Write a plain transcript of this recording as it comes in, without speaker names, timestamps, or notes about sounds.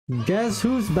Guess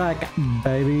who's back,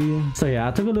 baby? So yeah,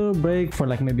 I took a little break for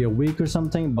like maybe a week or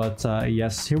something, but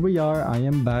yes, here we are. I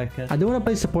am back. I don't want to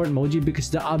play support Moji because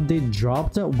the update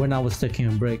dropped when I was taking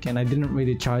a break and I didn't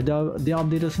really try the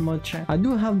update as much. I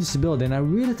do have this build and I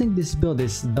really think this build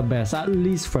is the best, at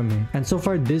least for me. And so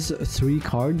far, these 3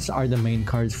 cards are the main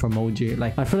cards for Moji.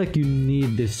 Like, I feel like you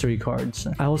need these 3 cards.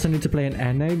 I also need to play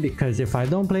an NA because if I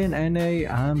don't play an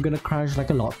NA, I'm gonna crash like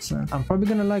a lot. I'm probably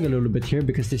gonna lag a little bit here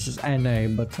because this is NA,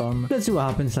 but let's see what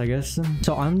happens, I guess.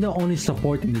 So I'm the only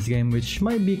support in this game, which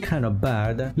might be kind of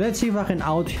bad. Let's see if I can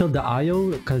out heal the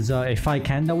IO, because if I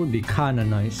can, that would be kind of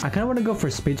nice. I kind of want to go for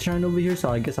Speed Shrine over here,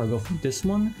 so I guess I'll go for this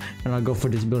one and I'll go for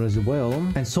this build as well.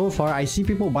 And so far I see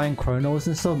people buying Chronos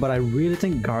and stuff, but I really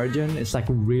think Guardian is like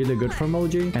really good for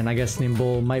Moji, and I guess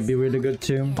Nimble might be really good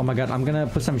too. Oh my god, I'm gonna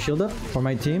put some shield up for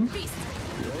my team.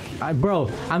 Bro,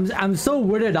 I'm so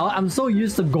weirded out. I'm so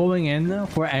used to going in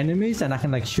for enemies and I can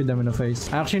like shoot them in the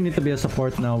face. I actually need to be a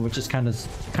support now, which is kind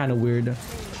of weird.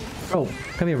 Bro,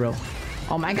 come here, bro.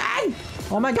 Oh my god!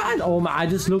 Oh my god! Oh my! I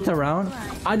just looked around.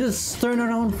 I just turned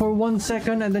around for 1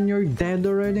 second and then you're dead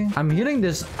already. I'm hitting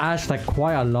this Ashe like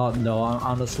quite a lot though,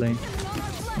 honestly.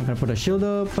 I'm gonna put a shield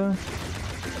up.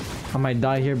 I might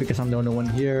die here because I'm the only one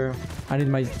here. I need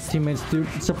my teammates to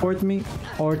support me,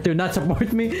 or to not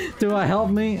support me, to help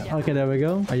me. Okay, there we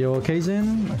go. Are you okay,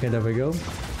 Zin? Okay, there we go.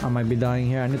 I might be dying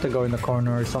here. I need to go in the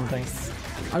corner or something.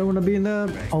 I don't want to be in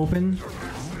the open.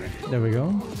 There we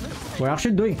go. We're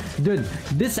actually doing... Dude,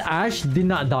 this Ashe did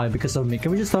not die because of me.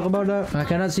 Can we just talk about that? I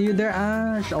cannot see you there,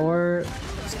 Ashe, or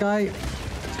Sky.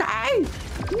 Sky!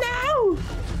 No!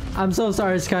 I'm so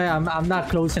sorry, Sky. I'm not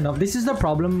close enough. This is the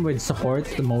problem with support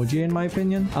emoji, in my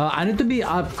opinion. I need to be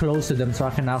up close to them so I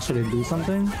can actually do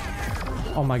something.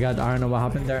 Oh my god, I don't know what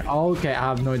happened there. Okay, I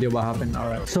have no idea what happened.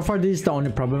 Alright. So far, this is the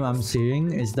only problem I'm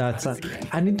seeing, is that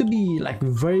I need to be like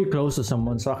very close to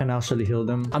someone so I can actually heal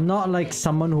them. I'm not like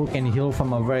someone who can heal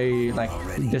from a very like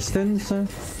distance.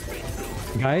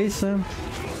 Guys,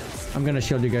 I'm gonna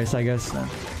shield you guys, I guess.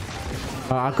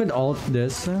 I could ult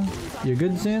this. You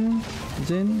good, Zin?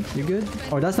 Zin, you good?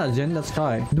 Oh, that's not Zin, that's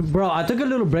Kai. Bro, I took a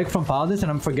little break from Paladins and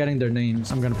I'm forgetting their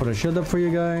names. I'm gonna put a shield up for you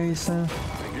guys.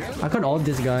 I could ult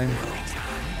this guy.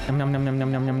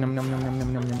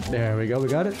 There we go, we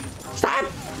got it. Stop!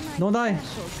 Don't die.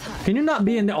 Can you not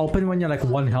be in the open when you're like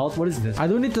 1 health? What is this? I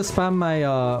do need to spam my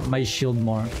my shield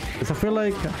more, because I feel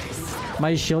like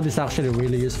my shield is actually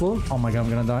really useful. Oh my god, I'm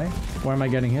gonna die. Where am I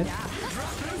getting hit?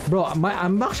 Bro,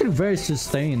 I'm actually very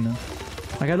sustained.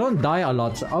 Like, I don't die a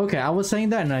lot. Okay, I was saying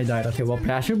that and I died. Okay, well played.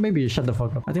 I should maybe shut the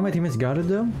fuck up. I think my teammates got it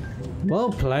though.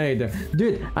 Well played.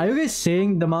 Dude, are you guys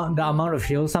seeing the amount of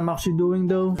heals I'm actually doing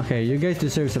though? Okay, you guys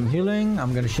deserve some healing.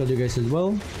 I'm gonna shield you guys as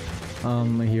well.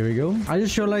 Here we go. I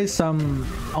just realized some...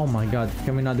 Oh my god,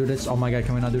 can we not do this? Oh my god,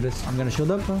 can we not do this? I'm gonna shield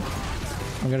up.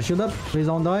 I'm gonna shield up. Please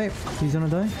don't die. Please don't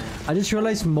die. I just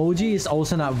realized Moji is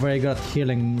also not very good at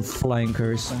healing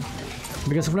flankers.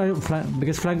 Because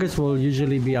flankers will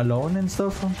usually be alone and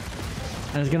stuff,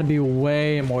 and it's gonna be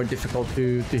way more difficult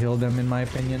to heal them, in my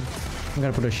opinion. I'm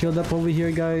gonna put a shield up over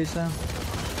here, guys. Are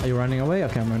you running away?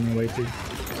 Okay, I'm running away too.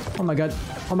 Oh my god,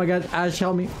 Ashe,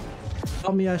 help me.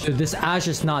 Help me, Ashe. Dude, this Ashe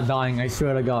is not dying, I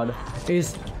swear to god.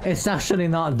 It's actually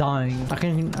not dying. I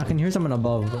can hear someone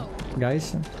above,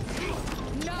 guys.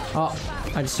 Oh,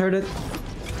 I just heard it.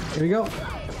 Here we go.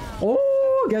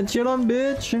 Oh, get shit on,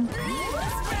 bitch.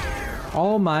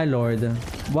 Oh my lord.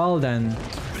 Well then.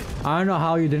 I don't know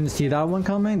how you didn't see that one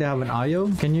coming. They have an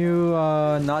IO. Can you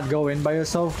not go in by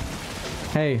yourself?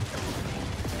 Hey.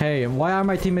 Hey, why are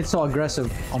my teammates so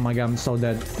aggressive? Oh my god, I'm so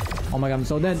dead. Oh my god, I'm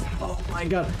so dead. Oh my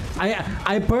god.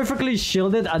 I perfectly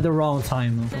shielded at the wrong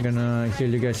time. I'm gonna heal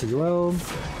you guys as well.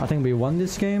 I think we won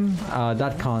this game.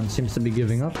 That con seems to be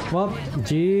giving up. Well,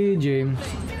 GG.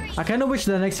 I kind of wish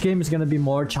the next game is gonna be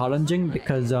more challenging,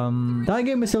 because that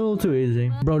game is a little too easy.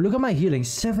 Bro, look at my healing.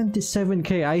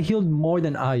 77k. I healed more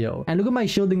than Ayo. And look at my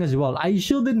shielding as well. I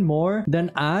shielded more than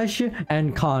Ashe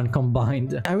and Khan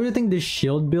combined. I really think this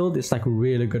shield build is like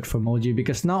really good for Moji,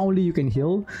 because not only you can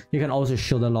heal, you can also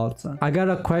shield a lot. I got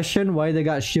a question why they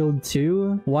got shield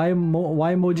too. Why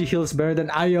Moji heals better than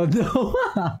Ayo though?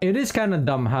 It is kind of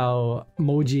dumb how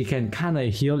Moji can kind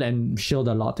of heal and shield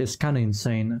a lot. It's kind of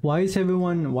insane. Why is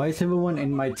everyone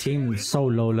in my team so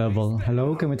low level?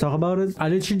 Hello, can we talk about it? I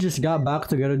literally just got back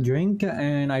to get a drink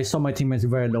and I saw my teammates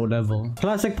very low level.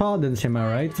 Classic Paladins, am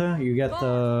I right? You get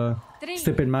the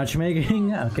stupid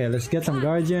matchmaking. Okay, let's get some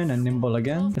Guardian and Nimble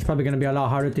again. It's probably gonna be a lot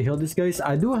harder to heal these guys.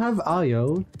 I do have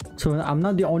Ayo, so I'm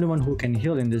not the only one who can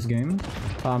heal in this game.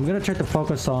 I'm gonna try to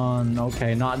focus on,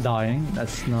 okay, not dying.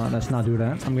 Let's not do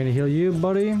that. I'm gonna heal you,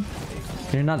 buddy.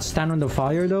 Can you not stand on the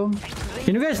fire though?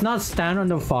 Can you guys not stand on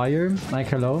the fire? Like,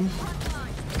 hello?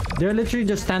 They're literally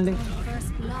just standing.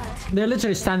 They're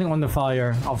literally standing on the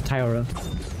fire of Tyra.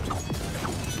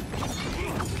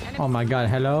 Oh my god,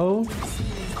 hello?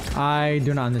 I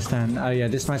do not understand. Yeah,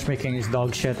 this matchmaking is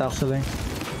dog shit actually.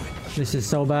 This is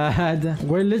so bad.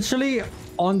 We're literally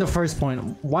on the first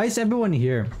point. Why is everyone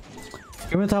here?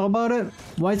 Can we talk about it?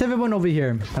 Why is everyone over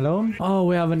here? Hello? Oh,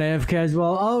 we have an AFK as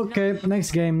well. Okay,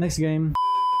 next game, next game.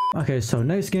 Okay, so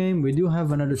next game, we do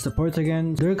have another support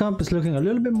again. Their comp is looking a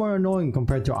little bit more annoying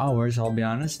compared to ours, I'll be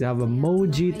honest. They have a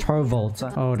Moji Torvalds.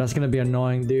 Oh, that's gonna be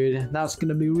annoying, dude. That's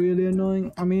gonna be really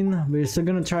annoying. I mean, we're still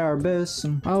gonna try our best.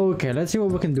 Okay, let's see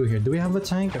what we can do here. Do we have a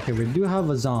tank? Okay, we do have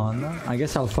a Zon. I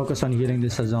guess I'll focus on healing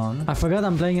this Zon. I forgot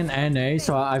I'm playing in NA,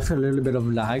 so I feel a little bit of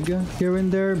lag here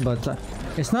and there, but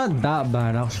it's not that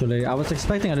bad actually. I was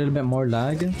expecting a little bit more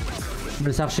lag. But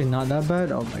it's actually not that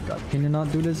bad. Oh my god. Can you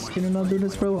not do this? Can you not do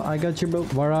this, bro? I got you, bro.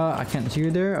 Vara, I can't see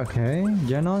you there. Okay.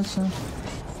 Genos.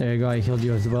 There you go. I healed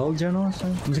you as well, Genos.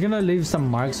 I'm just gonna leave some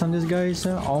marks on this guy.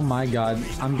 Oh my god.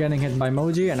 I'm getting hit by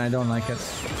Moji and I don't like it.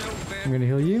 I'm gonna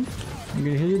heal you. I'm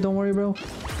gonna heal you. Don't worry, bro.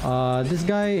 This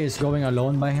guy is going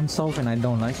alone by himself and I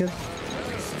don't like it.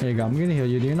 There you go. I'm gonna heal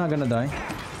you. You're not gonna die.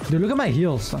 Dude, look at my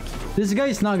heals. This guy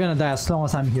is not gonna die as long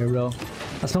as I'm here, bro.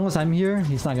 As long as I'm here,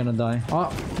 he's not gonna die.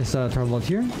 Oh, there's a Torvald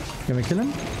here. Can we kill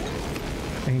him?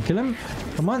 I can kill him.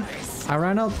 Come on. I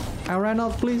ran out. I ran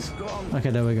out, please. Okay,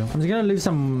 there we go. I'm just gonna leave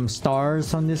some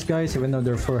stars on these guys, even though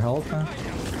they're full health.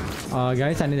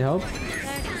 Guys, I need help.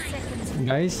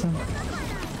 Guys.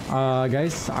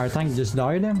 Guys, our tank just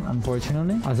died,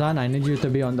 unfortunately. Azan, I need you to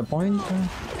be on the point.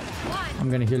 I'm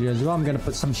gonna heal you as well. I'm gonna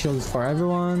put some shields for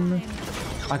everyone.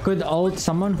 I could ult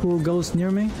someone who goes near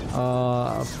me.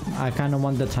 I kind of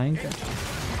want the tank.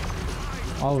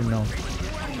 Oh no.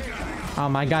 Oh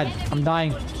my god. I'm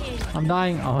dying. I'm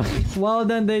dying. Oh. Well,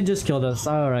 then they just killed us.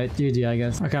 Alright, GG, I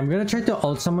guess. Okay, I'm gonna try to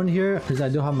ult someone here because I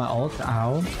do have my ult.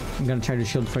 Ow. I'm gonna try to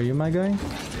shield for you, my guy.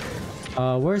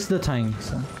 Where's the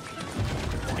tanks?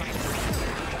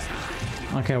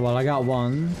 Okay, well, I got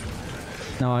one.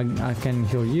 Now I can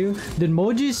heal you. Dude,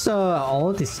 Moji's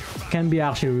ult can be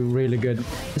actually really good.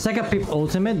 It's like a pip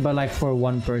ultimate, but like for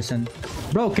one person.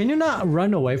 Bro, can you not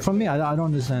run away from me? I don't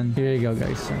understand. Here you go,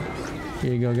 guys.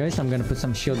 Here you go, guys. I'm gonna put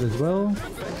some shield as well.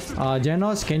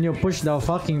 Genos, can you push the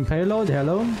fucking payload?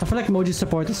 Hello? I feel like Moji's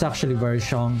support is actually very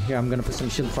strong. Here, I'm gonna put some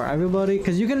shield for everybody.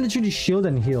 Because you can literally shield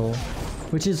and heal.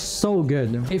 Which is so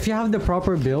good. If you have the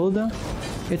proper build,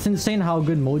 it's insane how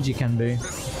good Moji can be.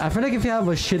 I feel like if you have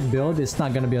a shit build, it's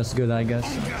not gonna be as good, I guess.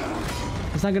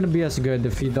 It's not gonna be as good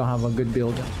if you don't have a good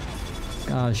build.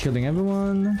 Shielding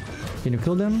everyone. Can you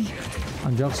kill them?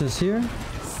 Androx is here.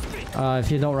 If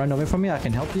you don't run away from me, I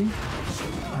can help you.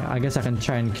 I guess I can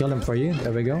try and kill him for you.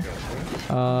 There we go.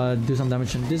 Do some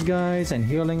damage to these guys and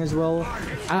healing as well.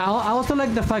 I also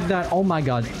like the fact that... Oh my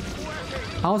god.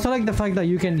 I also like the fact that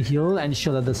you can heal and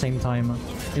shield at the same time.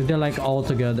 If they're like all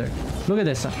together. Look at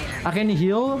this. I can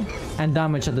heal and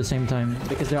damage at the same time.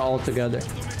 Because they're all together.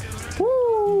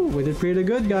 Woo! We did pretty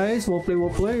good, guys. Well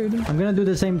played. I'm gonna do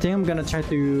the same thing. I'm gonna try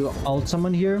to ult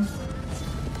someone here.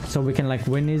 So we can like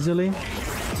win easily.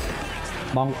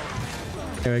 Bonk.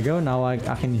 There we go. Now I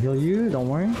can heal you. Don't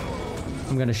worry.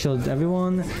 I'm gonna shield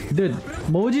everyone. Dude,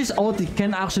 Moji's ult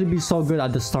can actually be so good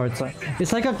at the start.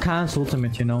 It's like a Khan's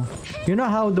ultimate, you know? You know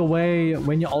how the way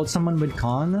when you ult someone with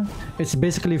Khan, it's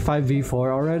basically 5v4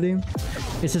 already?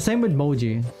 It's the same with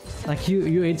Moji. Like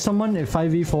you hit someone at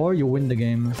 5v4, you win the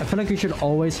game. I feel like you should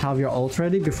always have your ult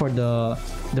ready before the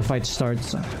fight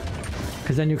starts.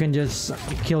 Because then you can just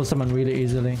kill someone really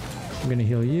easily. I'm gonna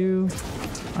heal you.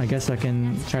 I guess I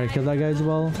can try to kill that guy as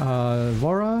well.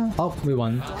 Vora. Oh, we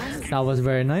won. That was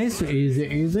very nice.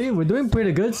 Easy. We're doing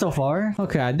pretty good so far.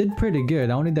 Okay, I did pretty good.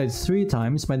 I only died 3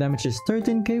 times. My damage is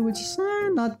 13k, which is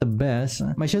not the best.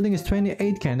 My shielding is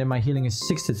 28k and then my healing is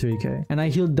 63k. And I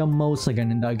healed the most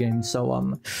again in that game. So,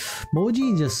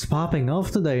 Moji just popping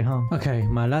off today, huh? Okay,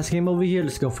 my last game over here.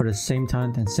 Let's go for the same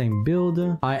talent and same build.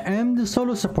 I am the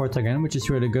solo support again, which is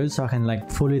really good. So I can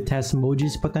like fully test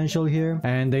Moji's potential here.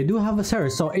 And they do have a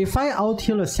Ceres. So if I out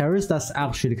heal a Ceres, that's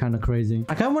actually kind of crazy.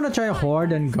 I kind of want to try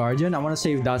Horde and Guardian. I want to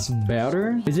see if that's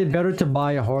better. Is it better to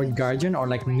buy a Horde Guardian or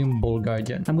like Nimble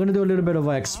Guardian? I'm gonna do a little bit of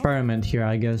an experiment here,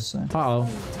 I guess. Uh-oh.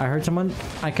 I heard someone.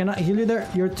 I cannot heal you there.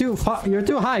 You're too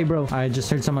high, bro. I just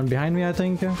heard someone behind me, I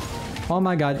think. Oh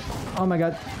my god. Oh my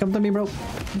god. Come to me, bro.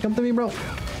 Come to me, bro.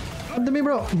 Come to me,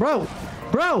 bro. Bro.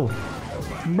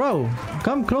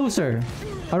 Come closer.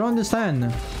 I don't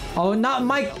understand. Oh, not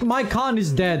my Khan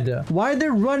is dead. Why are they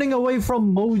running away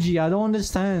from Moji? I don't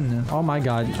understand. Oh my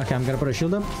god. Okay, I'm gonna put a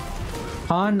shield up.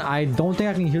 Con, I don't think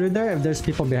I can heal it there if there's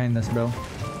people behind us, bro.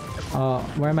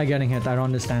 Where am I getting hit? I don't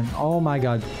understand. Oh my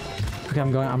god. Okay,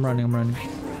 I'm running.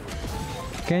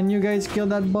 Can you guys kill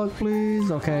that bug, please?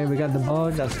 Okay, we got the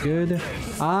bug. That's good.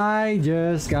 I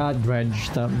just got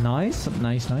dredged up. Nice.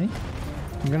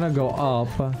 I'm gonna go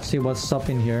up, see what's up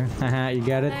in here. Haha, you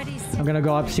get it? I'm gonna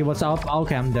go up, see what's up.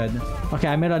 Okay, I'm dead. Okay,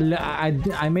 I made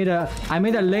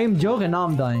a lame joke and now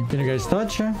I'm dying. Can you guys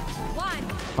touch?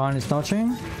 Con is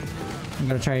touching. I'm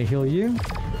gonna try to heal you.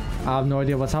 I have no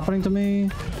idea what's happening to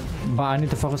me, but I need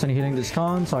to focus on healing this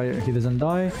Con so he doesn't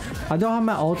die. I don't have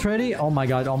my ult ready. Oh my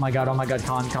god. Con,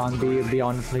 be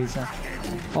on, please.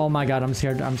 Oh my god, I'm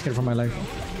scared for my life.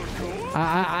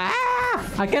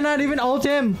 I cannot even ult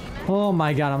him. Oh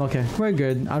my god, I'm okay. We're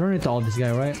good. I don't need to ult this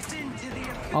guy, right?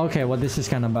 Okay, well this is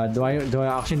kind of bad. Do I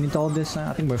actually need to ult this?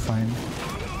 I think we're fine.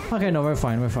 Okay, no, we're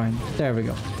fine. There we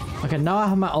go. Okay, now I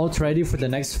have my ult ready for the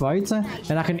next fight,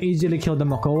 and I can easily kill the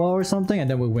Makoa or something, and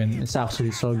then we win. It's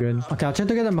actually so good. Okay, I'll try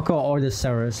to get the Makoa or the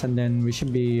Ceres, and then we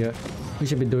should be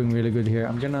doing really good here.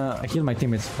 I'm gonna heal my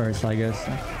teammates first, I guess.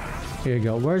 Here you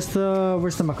go. Where's the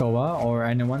Makoa or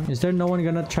anyone? Is there no one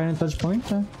gonna try and touch point?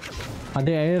 Are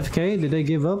they AFK? Did they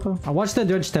give up? I watched the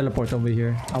Dredge teleport over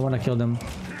here. I wanna kill them.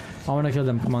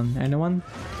 Come on. Anyone?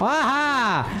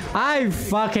 Aha! I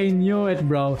fucking knew it,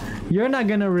 bro. You're not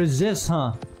gonna resist,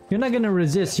 huh? You're not gonna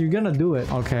resist. You're gonna do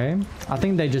it. Okay. I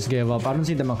think they just gave up. I don't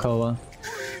see the Makoa.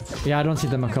 Yeah, I don't see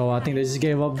the Makoa. I think they just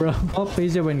gave up, bro. Oh,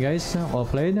 easy win, guys. Well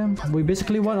played. We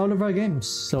basically won all of our games.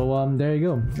 So, there you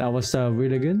go. That was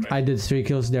really good. I did 3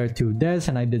 kills there, 2 deaths,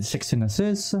 and I did 16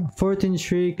 assists, 14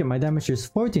 streak, and my damage is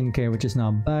 14k, which is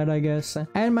not bad, I guess.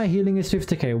 And my healing is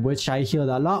 50k, which I healed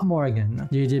a lot more again.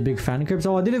 GG, big fan, Kirbs.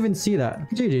 Oh, I didn't even see that.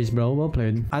 GG's, bro. Well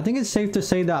played. I think it's safe to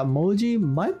say that Moji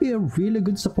might be a really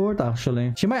good support,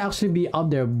 actually. She might actually be up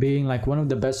there being like one of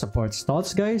the best supports.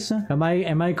 Thoughts, guys? Am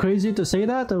I crazy to say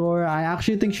that? Or I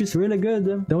actually think she's really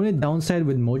good. The only downside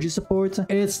with Moji support,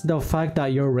 it's the fact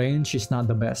that your range is not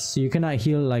the best. So you cannot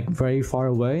heal like very far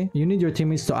away. You need your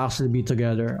teammates to actually be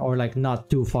together or like not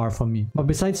too far from me. But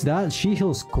besides that, she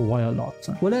heals quite a lot.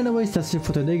 Well, anyways, that's it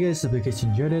for today, guys. Hope you guys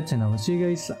enjoyed it, and I will see you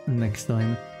guys next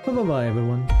time. Bye bye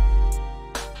everyone.